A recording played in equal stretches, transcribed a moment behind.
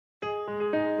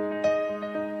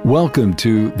Welcome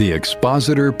to the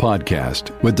Expositor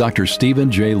Podcast with Dr. Stephen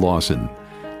J. Lawson.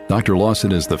 Dr.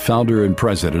 Lawson is the founder and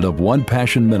president of One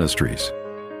Passion Ministries.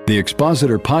 The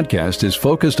Expositor Podcast is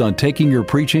focused on taking your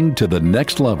preaching to the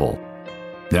next level.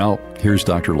 Now, here's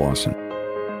Dr. Lawson.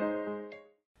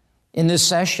 In this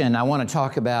session, I want to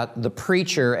talk about the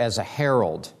preacher as a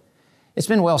herald. It's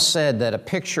been well said that a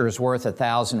picture is worth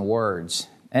 1,000 words,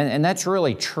 and that's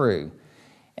really true.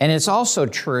 And it's also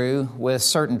true with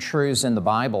certain truths in the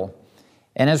Bible.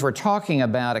 And as we're talking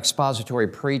about expository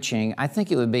preaching, I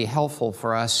think it would be helpful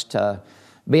for us to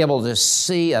be able to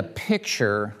see a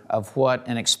picture of what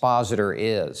an expositor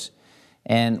is.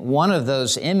 And one of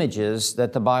those images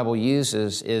that the Bible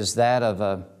uses is that of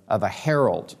a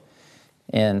herald.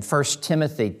 In 1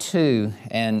 Timothy 2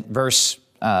 and verse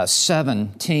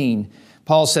 17,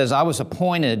 Paul says, I was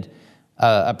appointed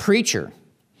a preacher.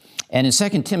 And in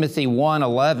 2 Timothy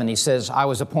 1:11, he says, I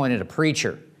was appointed a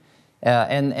preacher.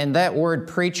 And that word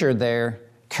preacher there,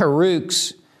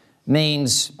 karux,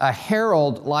 means a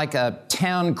herald like a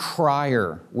town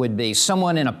crier would be,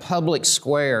 someone in a public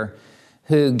square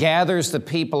who gathers the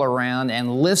people around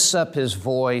and lifts up his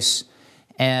voice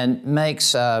and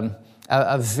makes a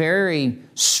very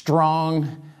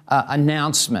strong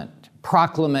announcement,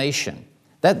 proclamation.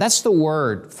 That's the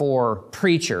word for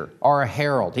preacher or a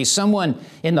herald. He's someone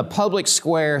in the public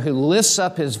square who lifts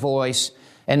up his voice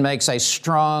and makes a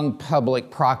strong public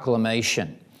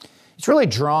proclamation. It's really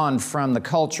drawn from the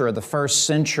culture of the first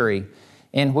century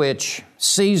in which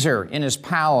Caesar in his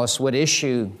palace would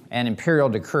issue an imperial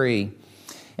decree,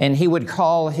 and he would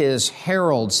call his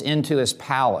heralds into his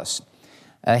palace.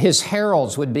 His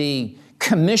heralds would be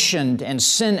commissioned and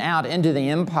sent out into the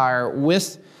empire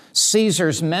with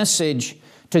Caesar's message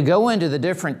to go into the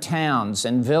different towns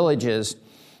and villages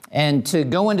and to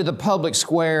go into the public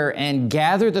square and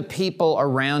gather the people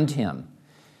around him.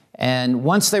 And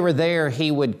once they were there, he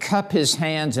would cup his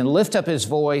hands and lift up his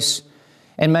voice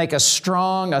and make a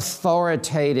strong,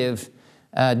 authoritative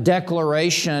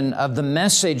declaration of the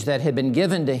message that had been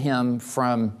given to him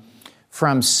from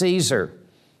Caesar.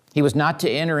 He was not to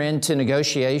enter into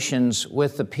negotiations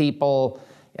with the people.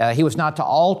 He was not to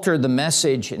alter the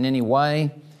message in any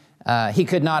way. He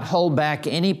could not hold back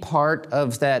any part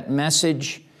of that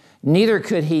message. Neither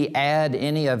could he add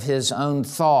any of his own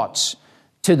thoughts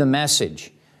to the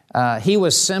message. He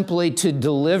was simply to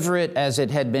deliver it as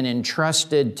it had been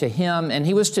entrusted to him, and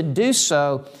he was to do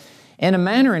so in a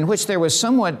manner in which there was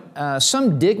somewhat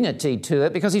some dignity to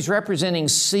it because he's representing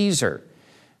Caesar.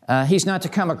 He's not to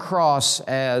come across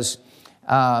as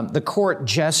the court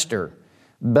jester,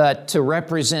 but to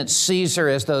represent Caesar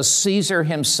as though Caesar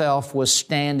himself was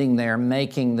standing there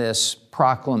making this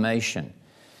proclamation.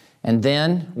 And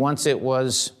then, once it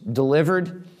was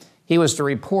delivered, he was to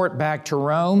report back to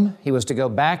Rome, he was to go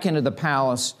back into the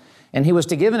palace, and he was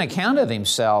to give an account of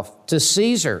himself to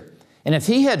Caesar. And if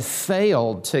he had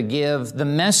failed to give the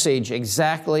message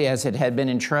exactly as it had been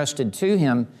entrusted to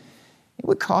him, it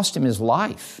would cost him his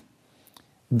life.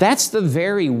 That's the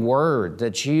very word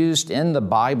that's used in the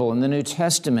Bible, in the New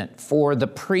Testament, for the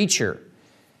preacher.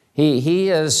 He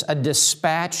is a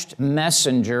dispatched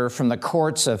messenger from the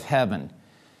courts of heaven.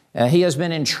 He has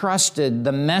been entrusted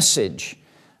the message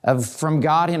from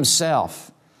God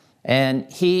Himself,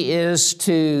 and he is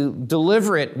to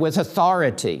deliver it with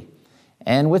authority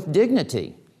and with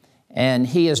dignity. And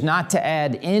he is not to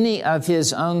add any of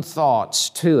his own thoughts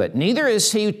to it. Neither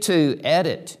is he to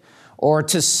edit or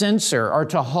to censor or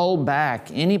to hold back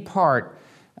any part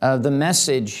of the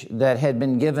message that had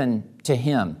been given to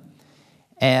him.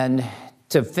 And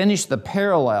to finish the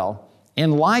parallel,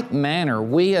 in like manner,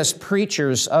 we as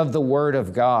preachers of the Word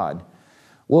of God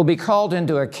will be called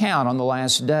into account on the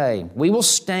last day. We will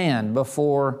stand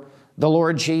before the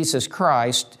Lord Jesus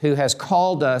Christ, who has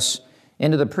called us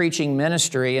into the preaching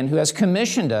ministry and who has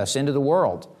commissioned us into the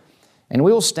world. And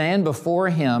we will stand before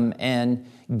Him and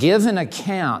give an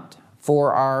account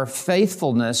for our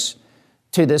faithfulness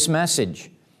to this message.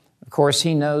 Of course,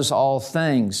 He knows all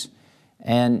things.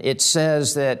 And it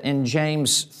says that in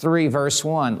James 3, verse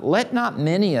 1, let not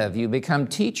many of you become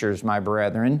teachers, my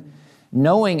brethren,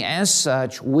 knowing as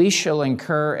such we shall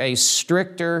incur a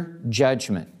stricter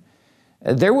judgment.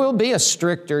 There will be a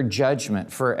stricter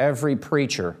judgment for every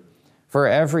preacher, for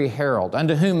every herald.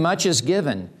 Unto whom much is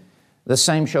given, the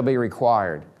same shall be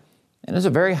required. And it's a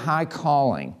very high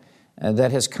calling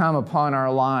that has come upon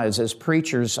our lives as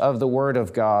preachers of the Word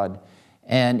of God.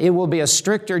 And it will be a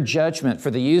stricter judgment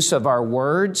for the use of our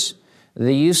words,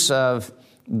 the use of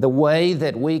the way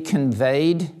that we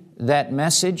conveyed that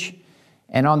message.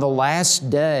 And on the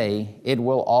last day, it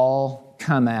will all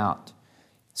come out.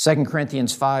 2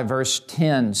 Corinthians 5, verse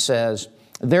 10 says,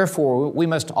 Therefore, we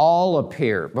must all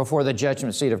appear before the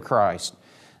judgment seat of Christ,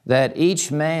 that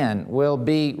each man will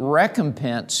be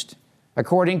recompensed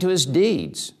according to his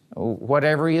deeds,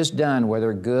 whatever he has done,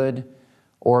 whether good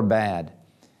or bad.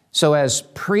 So as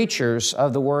preachers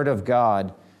of the Word of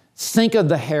God, think of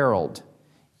the herald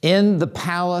in the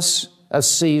palace of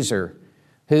Caesar,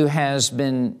 who has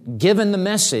been given the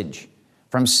message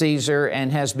from Caesar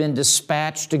and has been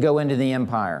dispatched to go into the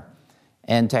empire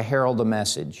and to herald the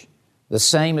message. The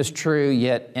same is true,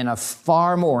 yet in a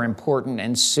far more important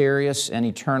and serious and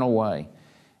eternal way,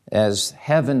 as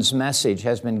heaven's message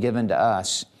has been given to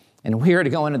us. And we are to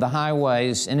go into the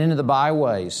highways and into the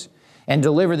byways and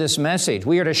deliver this message.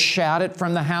 We are to shout it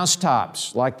from the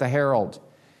housetops like the herald.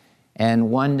 And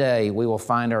one day we will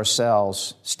find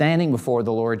ourselves standing before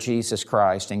the Lord Jesus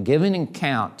Christ and giving an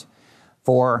account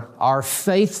for our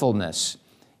faithfulness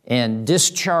in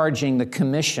discharging the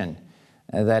commission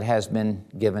that has been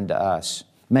given to us.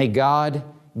 May God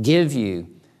give you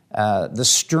the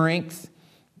strength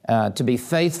to be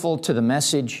faithful to the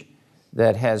message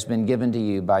that has been given to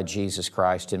you by Jesus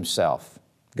Christ Himself.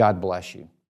 God bless you.